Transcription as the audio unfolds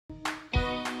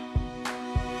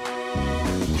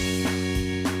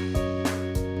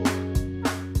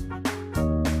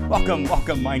Welcome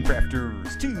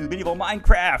Minecrafters to Medieval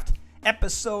Minecraft,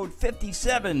 episode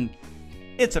 57.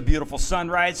 It's a beautiful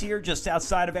sunrise here just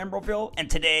outside of Emeraldville, and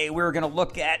today we're going to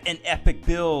look at an epic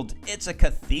build. It's a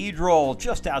cathedral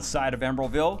just outside of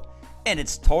Emeraldville, and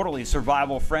it's totally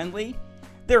survival friendly.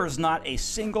 There is not a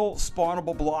single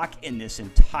spawnable block in this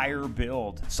entire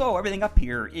build. So everything up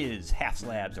here is half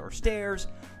slabs or stairs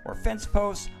or fence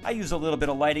posts. I use a little bit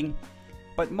of lighting,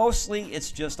 but mostly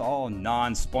it's just all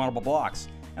non-spawnable blocks.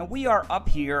 And we are up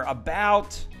here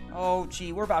about,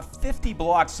 we're about 50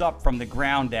 blocks up from the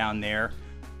ground down there.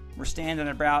 We're standing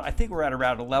at about, I think we're at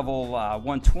around a level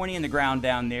 120, and the ground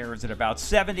down there is at about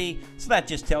 70. So that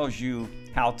just tells you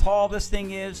how tall this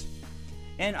thing is.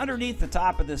 And underneath the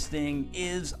top of this thing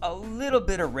is a little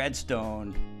bit of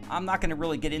redstone. I'm not going to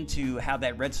really get into how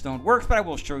that redstone works, but I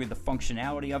will show you the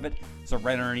functionality of it. So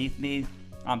right underneath me,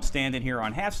 I'm standing here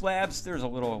on half slabs. There's a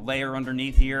little layer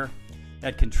underneath here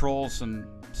that controls some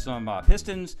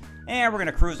pistons, and we're going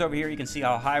to cruise over here. You can see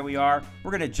how high we are.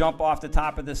 We're going to jump off the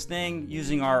top of this thing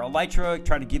using our elytra,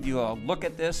 try to give you a look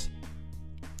at this.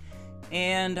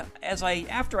 And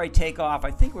after I take off,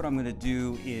 I think what I'm going to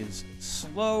do is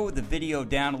slow the video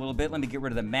down a little bit. Let me get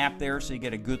rid of the map there so you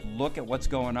get a good look at what's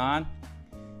going on.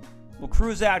 We'll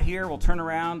cruise out here, we'll turn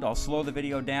around, I'll slow the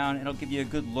video down, and it'll give you a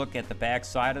good look at the back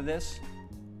side of this.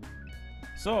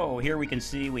 So here we can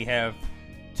see we have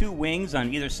two wings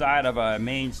on either side of a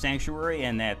main sanctuary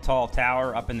and that tall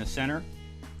tower up in the center.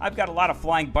 I've got a lot of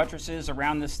flying buttresses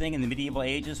around this thing. In the medieval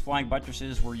ages, flying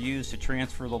buttresses were used to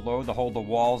transfer the load, to hold the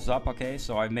walls up, okay?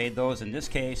 So I've made those, in this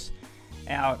case,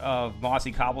 out of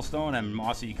mossy cobblestone and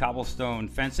mossy cobblestone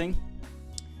fencing.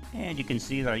 And you can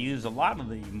see that I use a lot of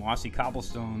the mossy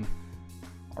cobblestone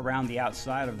around the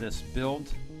outside of this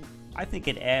build. I think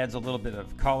it adds a little bit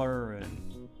of color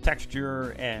and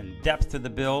texture and depth to the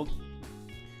build.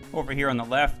 Over here on the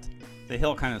left, the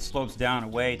hill kind of slopes down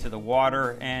away to the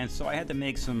water, and so I had to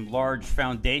make some large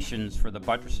foundations for the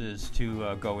buttresses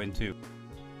to go into.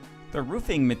 The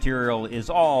roofing material is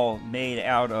all made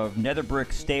out of nether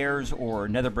brick stairs or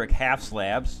nether brick half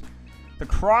slabs. The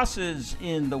crosses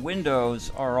in the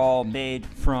windows are all made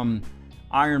from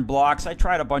iron blocks. I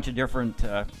tried a bunch of different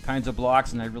kinds of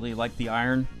blocks, and I really like the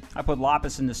iron. I put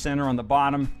lapis in the center on the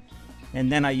bottom, and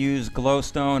then I use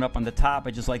glowstone up on the top.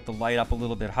 I just like to light up a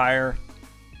little bit higher,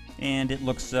 and it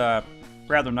looks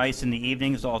rather nice in the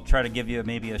evening, so I'll try to give you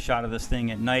maybe a shot of this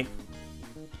thing at night.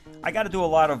 I got to do a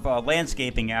lot of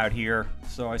landscaping out here,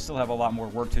 so I still have a lot more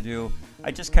work to do.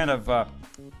 I just kind of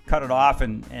cut it off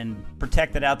and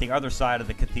protected out the other side of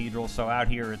the cathedral, so out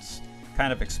here it's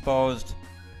kind of exposed.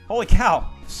 Holy cow,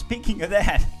 speaking of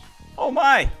that, oh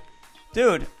my!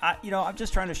 Dude, I'm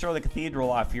just trying to show the cathedral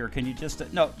off here. Can you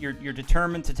just... no, you're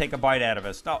determined to take a bite out of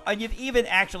us. No, you've even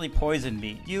actually poisoned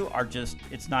me. You are just...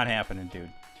 it's not happening,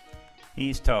 dude.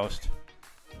 He's toast.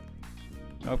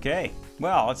 Okay.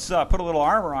 Well, let's put a little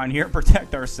armor on here,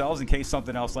 protect ourselves in case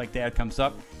something else like that comes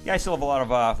up. Yeah, I still have a lot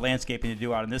of landscaping to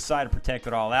do out on this side to protect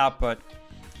it all out, but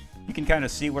you can kind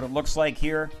of see what it looks like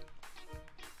here.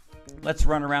 Let's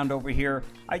run around over here.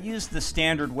 I used the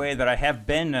standard way that I have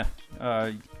been...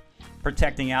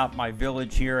 protecting out my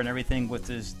village here and everything with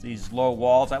these low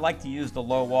walls. I like to use the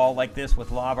low wall like this with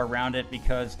lava around it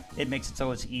because it makes it so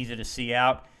it's easy to see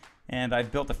out. And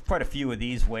I've built quite a few of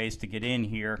these ways to get in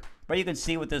here. But you can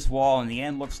see what this wall in the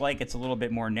end looks like. It's a little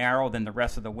bit more narrow than the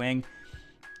rest of the wing.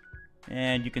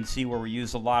 And you can see where we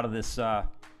use a lot of this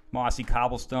mossy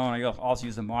cobblestone. I also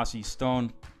use the mossy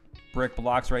stone brick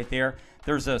blocks right there.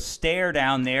 There's a stair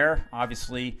down there,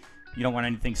 obviously. You don't want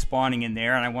anything spawning in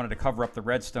there, and I wanted to cover up the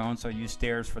redstone, so I used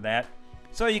stairs for that.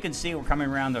 So you can see we're coming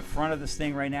around the front of this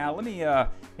thing right now. Let me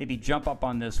maybe jump up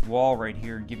on this wall right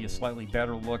here and give you a slightly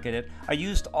better look at it. I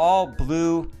used all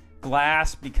blue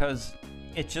glass because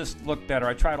it just looked better.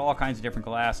 I tried all kinds of different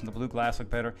glass, and the blue glass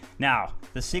looked better. Now,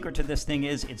 the secret to this thing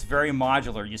is it's very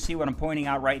modular. You see what I'm pointing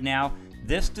out right now?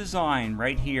 This design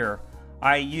right here,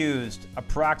 I used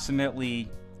approximately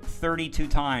 32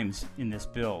 times in this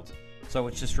build. So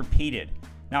it's just repeated.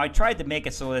 Now I tried to make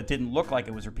it so that it didn't look like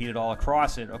it was repeated all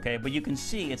across it, okay? But you can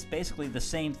see it's basically the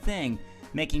same thing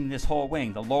making this whole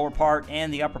wing, the lower part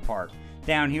and the upper part.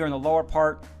 Down here in the lower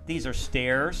part, these are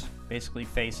stairs, basically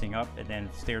facing up, and then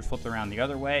stairs flipped around the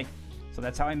other way. So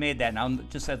that's how I made that. Now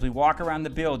just as we walk around the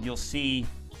build, you'll see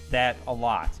that a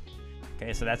lot.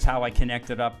 Okay, so that's how I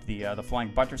connected up the flying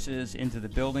buttresses into the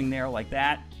building there like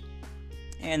that.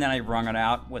 And then I wrung it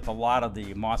out with a lot of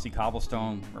the mossy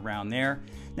cobblestone around there.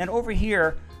 Then over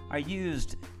here, I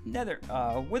used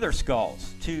wither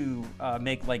skulls to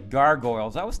make like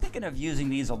gargoyles. I was thinking of using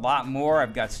these a lot more.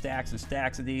 I've got stacks and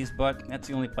stacks of these, but that's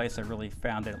the only place I really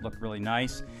found that it looked really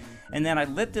nice. And then I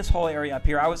lit this whole area up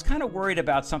here. I was kind of worried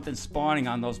about something spawning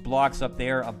on those blocks up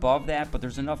there above that, but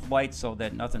there's enough light so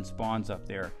that nothing spawns up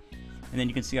there. And then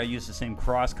you can see I used the same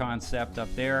cross concept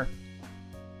up there.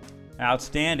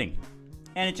 Outstanding.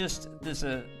 And it just,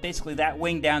 basically that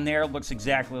wing down there looks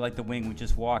exactly like the wing we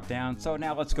just walked down. So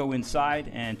now let's go inside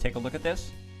and take a look at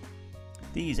this.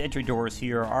 These entry doors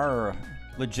here are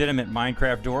legitimate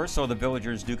Minecraft doors, so the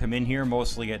villagers do come in here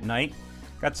mostly at night.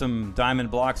 Got some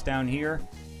diamond blocks down here,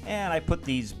 and I put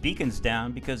these beacons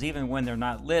down because even when they're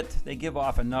not lit, they give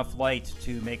off enough light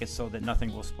to make it so that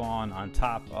nothing will spawn on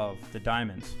top of the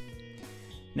diamonds.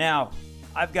 Now,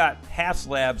 I've got half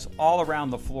slabs all around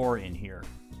the floor in here.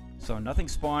 So nothing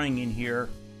spawning in here.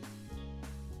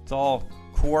 It's all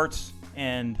quartz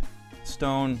and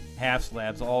stone half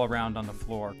slabs all around on the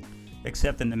floor,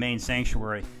 except in the main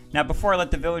sanctuary. Now, before I let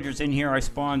the villagers in here, I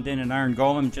spawned in an iron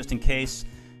golem just in case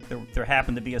there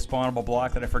happened to be a spawnable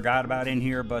block that I forgot about in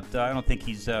here, but I don't think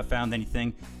he's found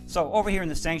anything. So over here in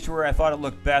the sanctuary, I thought it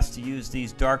looked best to use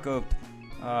these dark oak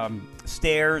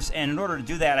stairs, and in order to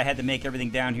do that, I had to make everything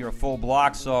down here a full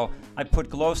block, so I put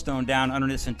glowstone down under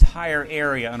this entire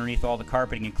area, underneath all the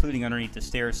carpeting, including underneath the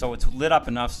stairs, so it's lit up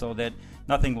enough so that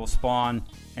nothing will spawn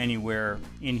anywhere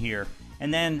in here.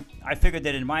 And then I figured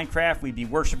that in Minecraft we'd be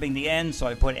worshiping the end, so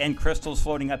I put end crystals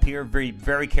floating up here. Very,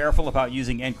 very careful about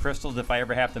using end crystals. If I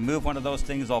ever have to move one of those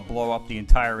things, I'll blow up the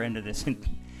entire end of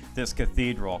this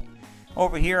cathedral.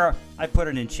 Over here, I put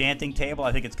an enchanting table.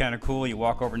 I think it's kind of cool. You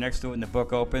walk over next to it and the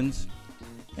book opens.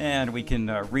 And we can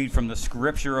read from the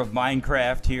scripture of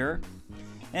Minecraft here.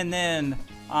 And then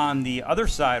on the other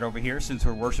side over here, since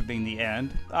we're worshiping the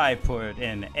end, I put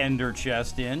an ender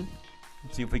chest in.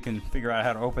 Let's see if we can figure out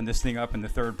how to open this thing up in the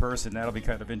third person. That'll be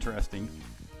kind of interesting.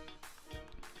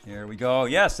 There we go.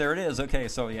 Yes, there it is. Okay,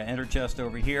 so yeah, ender chest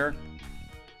over here.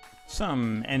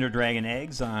 Some ender dragon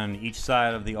eggs on each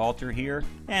side of the altar here,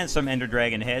 and some ender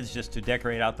dragon heads just to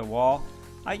decorate out the wall.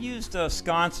 I used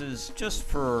sconces just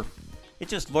for, it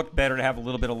just looked better to have a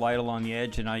little bit of light along the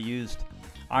edge, and I used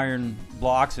iron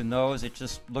blocks in those. It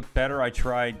just looked better. I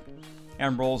tried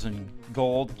emeralds and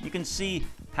gold. You can see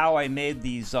how I made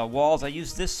these walls. I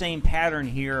used this same pattern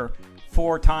here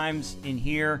 4 times in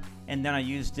here, and then I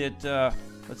used it,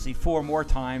 let's see, 4 more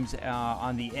times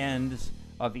on the ends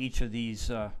of each of these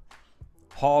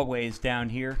hallways down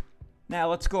here. Now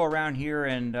let's go around here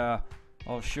and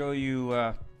I'll show you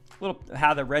a little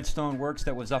how the redstone works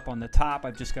that was up on the top.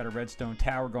 I've just got a redstone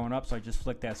tower going up, so I just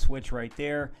flick that switch right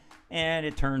there and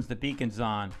it turns the beacons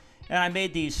on. And I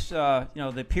made these, you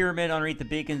know, the pyramid underneath the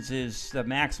beacons is the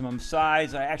maximum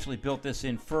size. I actually built this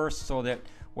in first so that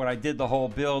when I did the whole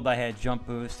build, I had jump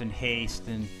boost and haste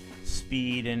and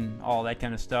speed and all that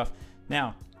kind of stuff.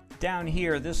 Now, down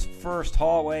here, this first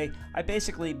hallway, I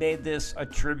basically made this a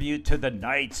tribute to the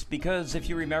knights, because if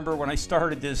you remember when I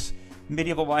started this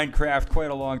medieval Minecraft quite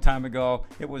a long time ago,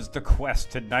 it was the quest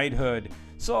to knighthood.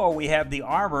 So we have the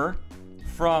armor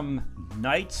from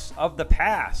knights of the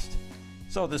past.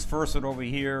 So this first one over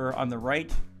here on the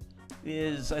right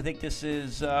is, I think this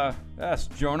is that's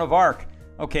Joan of Arc.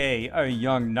 Okay, a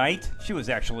young knight. She was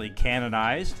actually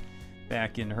canonized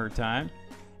back in her time.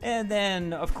 And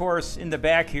then, of course, in the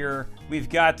back here, we've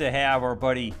got to have our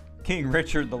buddy King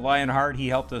Richard the Lionheart. He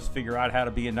helped us figure out how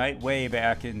to be a knight way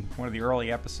back in one of the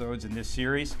early episodes in this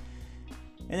series.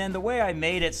 And then the way I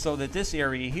made it so that this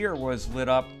area here was lit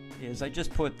up is I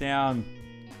just put down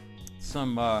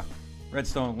some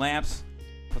redstone lamps,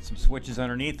 put some switches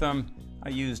underneath them. I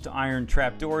used iron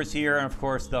trapdoors here, and of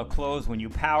course they'll close when you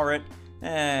power it.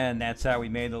 And that's how we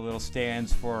made the little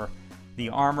stands for the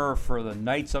armor for the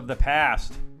knights of the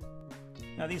past.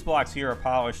 Now these blocks here are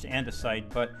polished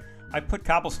andesite, but I put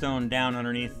cobblestone down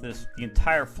underneath this, the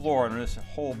entire floor under this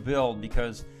whole build,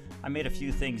 because I made a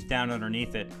few things down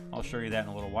underneath it. I'll show you that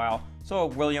in a little while. So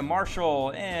William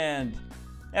Marshall and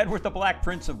Edward the Black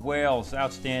Prince of Wales,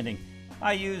 outstanding.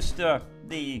 I used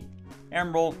the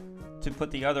emerald to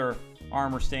put the other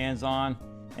armor stands on,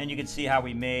 and you can see how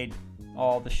we made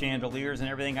all the chandeliers and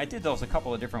everything. I did those a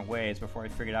couple of different ways before I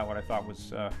figured out what I thought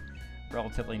was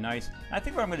relatively nice. I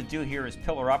think what I'm going to do here is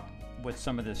pillar up with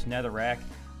some of this netherrack.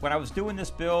 When I was doing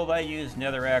this build, I used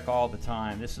netherrack all the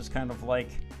time. This is kind of like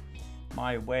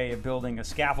my way of building a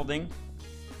scaffolding.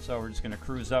 So we're just going to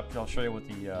cruise up. I'll show you what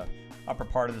the upper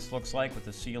part of this looks like, what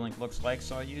the ceiling looks like.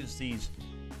 So I use these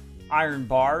iron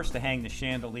bars to hang the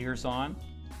chandeliers on,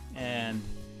 and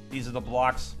these are the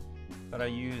blocks that I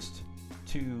used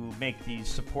to make the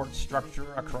support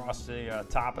structure across the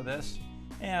top of this.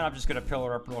 And I'm just going to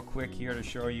pillar up real quick here to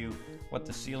show you what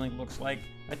the ceiling looks like.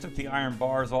 I took the iron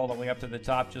bars all the way up to the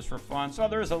top just for fun, so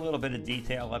there's a little bit of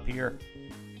detail up here.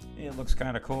 It looks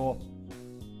kind of cool.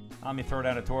 Let me throw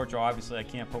down a torch. Obviously, I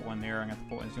can't put one there. I'm going to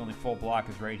put one. It's the only full block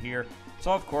is right here.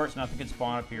 So, of course, nothing can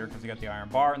spawn up here because we got the iron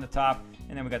bar in the top,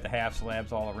 and then we got the half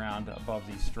slabs all around above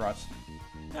these struts.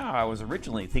 Now, I was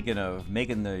originally thinking of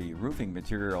making the roofing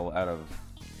material out of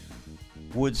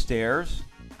wood stairs.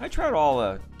 I tried all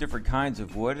the different kinds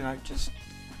of wood, and I just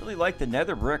really liked the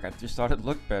nether brick. I just thought it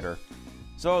looked better.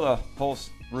 So the whole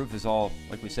roof is all,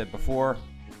 like we said before,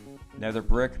 nether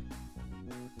brick.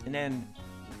 And then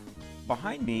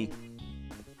behind me,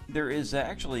 there is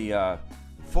actually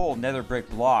full nether brick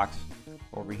blocks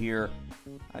over here.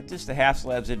 Just the half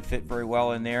slabs didn't fit very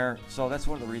well in there, so that's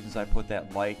one of the reasons I put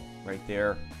that light right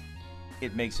there.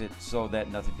 It makes it so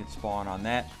that nothing can spawn on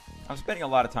that. I'm spending a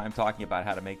lot of time talking about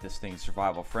how to make this thing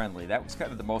survival friendly. That was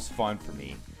kind of the most fun for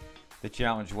me. The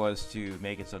challenge was to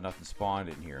make it so nothing spawned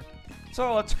in here.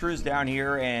 So let's cruise down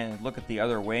here and look at the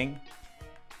other wing.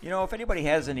 You know, if anybody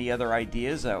has any other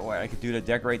ideas what I could do to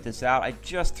decorate this out, I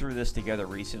just threw this together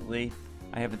recently.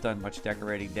 I haven't done much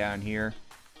decorating down here.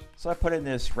 So I put in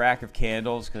this rack of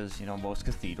candles because, you know, most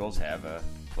cathedrals have a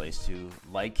place to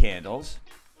light candles.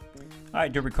 I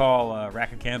do recall a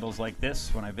rack of candles like this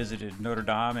when I visited Notre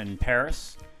Dame in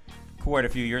Paris quite a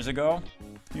few years ago.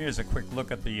 Here's a quick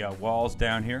look at the walls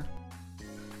down here.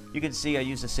 You can see I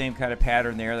use the same kind of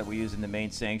pattern there that we use in the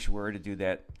main sanctuary to do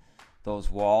those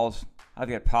walls. I've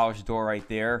got a polished door right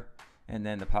there, and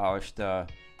then the polished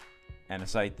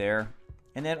andesite there.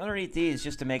 And then underneath these,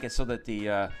 just to make it so that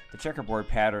the checkerboard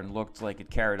pattern looked like it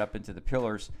carried up into the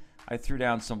pillars, I threw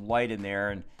down some light in there,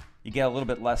 and you get a little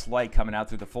bit less light coming out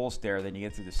through the full stair than you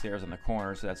get through the stairs on the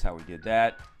corner, so that's how we did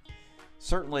that.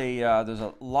 Certainly, there's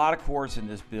a lot of quartz in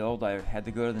this build. I had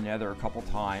to go to the nether a couple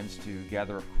times to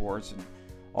gather up quartz, and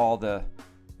all the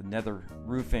nether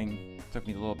roofing took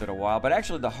me a little bit of while. But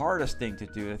actually, the hardest thing to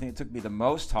do, I think it took me the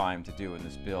most time to do in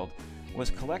this build,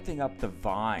 was collecting up the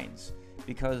vines,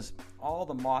 because all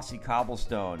the mossy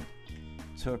cobblestone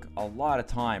took a lot of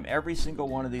time. Every single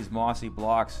one of these mossy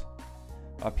blocks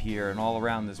up here and all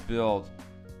around this build.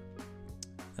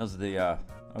 Those are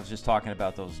I was just talking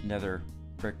about those nether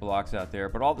brick blocks out there,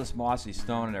 but all this mossy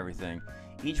stone and everything,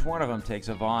 each one of them takes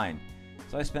a vine.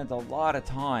 So I spent a lot of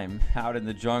time out in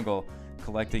the jungle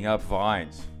collecting up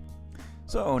vines.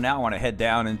 So now I want to head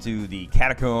down into the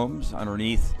catacombs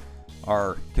underneath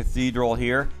our cathedral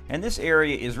here, and this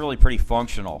area is really pretty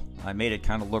functional. I made it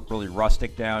kind of look really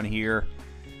rustic down here,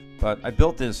 but I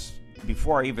built this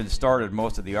before I even started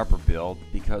most of the upper build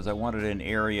because I wanted an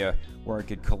area where I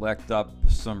could collect up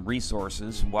some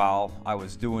resources while I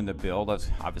was doing the build. I was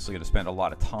obviously going to spend a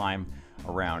lot of time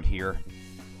around here,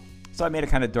 so I made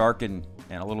it kind of dark and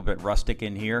a little bit rustic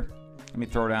in here. Let me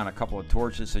throw down a couple of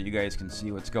torches so you guys can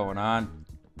see what's going on.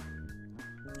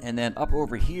 And then up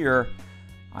over here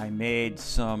I made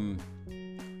some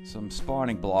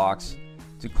spawning blocks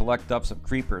to collect up some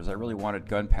creepers. I really wanted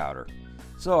gunpowder.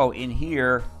 So in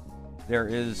here there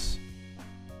is,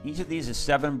 each of these is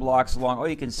 7 blocks long. Oh,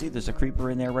 you can see there's a creeper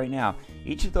in there right now.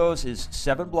 Each of those is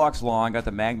 7 blocks long, got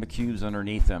the magma cubes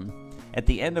underneath them. At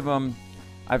the end of them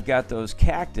I've got those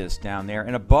cactus down there,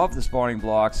 and above the spawning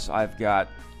blocks I've got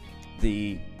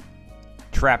the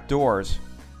trapdoors,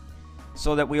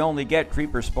 so that we only get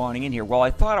creepers spawning in here. Well, I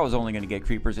thought I was only going to get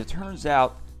creepers. It turns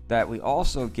out that we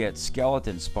also get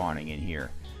skeletons spawning in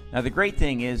here. Now the great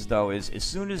thing is, though, is as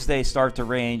soon as they start to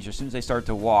range, as soon as they start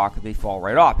to walk, they fall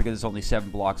right off because it's only 7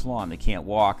 blocks long. They can't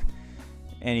walk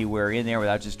anywhere in there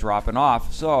without just dropping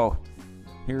off. So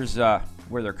here's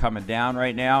where they're coming down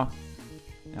right now.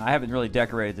 Now, I haven't really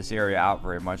decorated this area out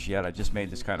very much yet. I just made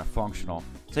this kind of functional.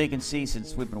 So you can see,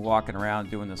 since we've been walking around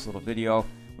doing this little video,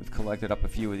 we've collected up a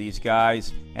few of these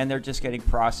guys, and they're just getting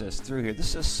processed through here. This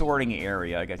is a sorting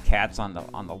area. I got cats on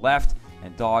the left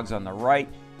and dogs on the right.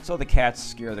 So the cats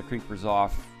scare the creepers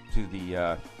off to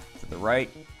the right,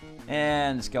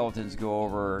 and the skeletons go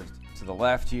over to the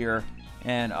left here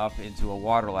and up into a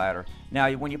water ladder. Now,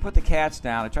 when you put the cats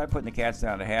down, I tried putting the cats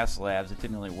down to half slabs. It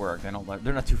didn't really work. They're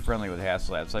not too friendly with half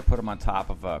slabs. So I put them on top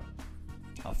of a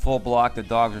full block. The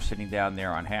dogs are sitting down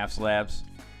there on half slabs,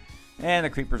 and the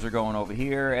creepers are going over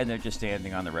here, and they're just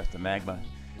standing on the rest of the magma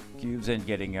cubes and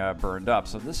getting burned up.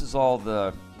 So this is all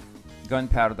the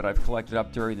gunpowder that I've collected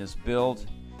up during this build.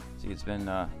 See, it's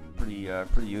been pretty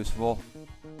useful.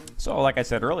 So, like I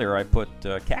said earlier, I put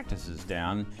cactuses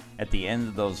down at the end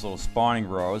of those little spawning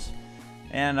rows,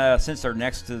 and since they're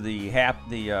next to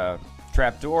the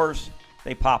trapdoors,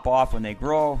 they pop off when they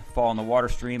grow, fall in the water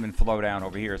stream, and flow down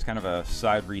over here. It's kind of a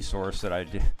side resource that I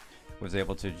was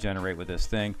able to generate with this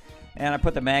thing. And I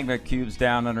put the magma cubes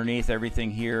down underneath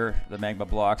everything here, the magma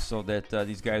blocks, so that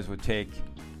these guys would take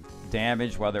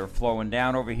damage while they were flowing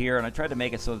down over here. And I tried to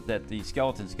make it so that the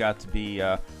skeletons got to be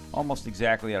almost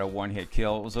exactly at a one-hit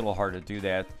kill. It was a little hard to do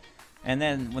that. And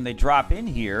then when they drop in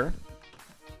here,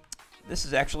 this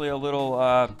is actually a little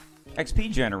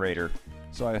XP generator.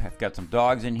 So I've got some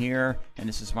dogs in here, and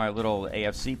this is my little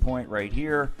AFC point right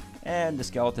here. And the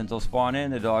skeletons will spawn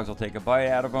in, the dogs will take a bite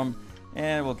out of them,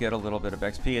 and we'll get a little bit of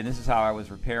XP. And this is how I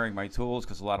was repairing my tools,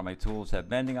 because a lot of my tools have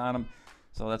bending on them.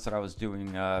 So that's what I was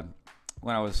doing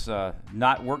when I was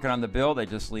not working on the build. I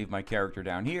just leave my character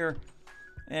down here,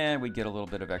 and we get a little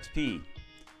bit of XP.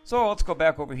 So let's go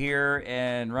back over here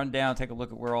and run down, take a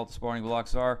look at where all the spawning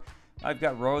blocks are. I've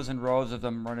got rows and rows of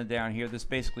them running down here. This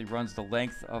basically runs the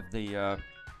length of the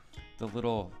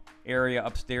little area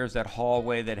upstairs, that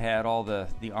hallway that had all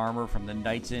the armor from the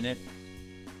knights in it.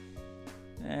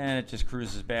 And it just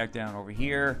cruises back down over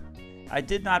here. I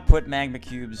did not put magma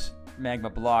cubes,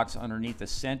 magma blocks underneath the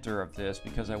center of this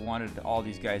because I wanted all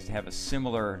these guys to have a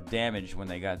similar damage when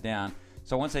they got down.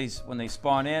 So when they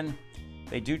spawn in,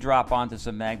 they do drop onto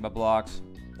some magma blocks,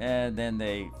 and then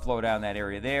they flow down that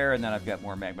area there, and then I've got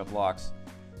more magma blocks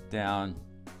down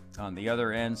on the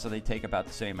other end, so they take about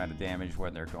the same amount of damage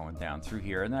when they're going down through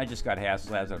here. And then I just got half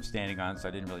slabs I'm standing on, so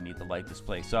I didn't really need to light this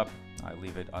place up. I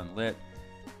leave it unlit.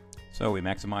 So we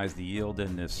maximize the yield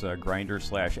in this grinder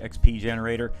slash XP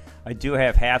generator. I do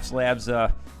have half slabs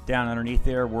down underneath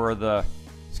there where the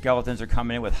skeletons are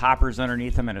coming in with hoppers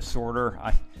underneath them and a sorter.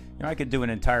 I could do an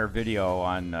entire video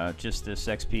on just this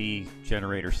XP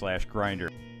generator slash grinder.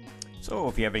 So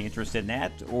if you have any interest in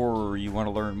that, or you want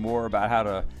to learn more about how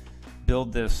to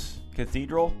build this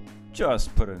cathedral,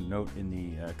 just put a note in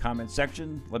the comment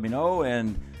section. Let me know,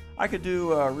 and I could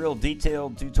do real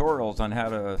detailed tutorials on how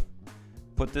to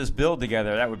put this build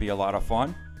together. That would be a lot of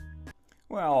fun.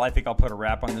 Well, I think I'll put a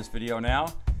wrap on this video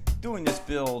now. Doing this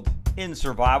build in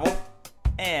survival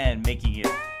and making it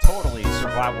totally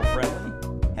survival friendly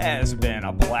has been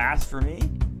a blast for me.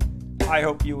 I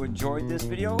hope you enjoyed this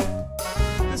video.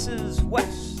 This is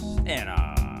Wes, and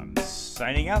I'm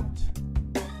signing out.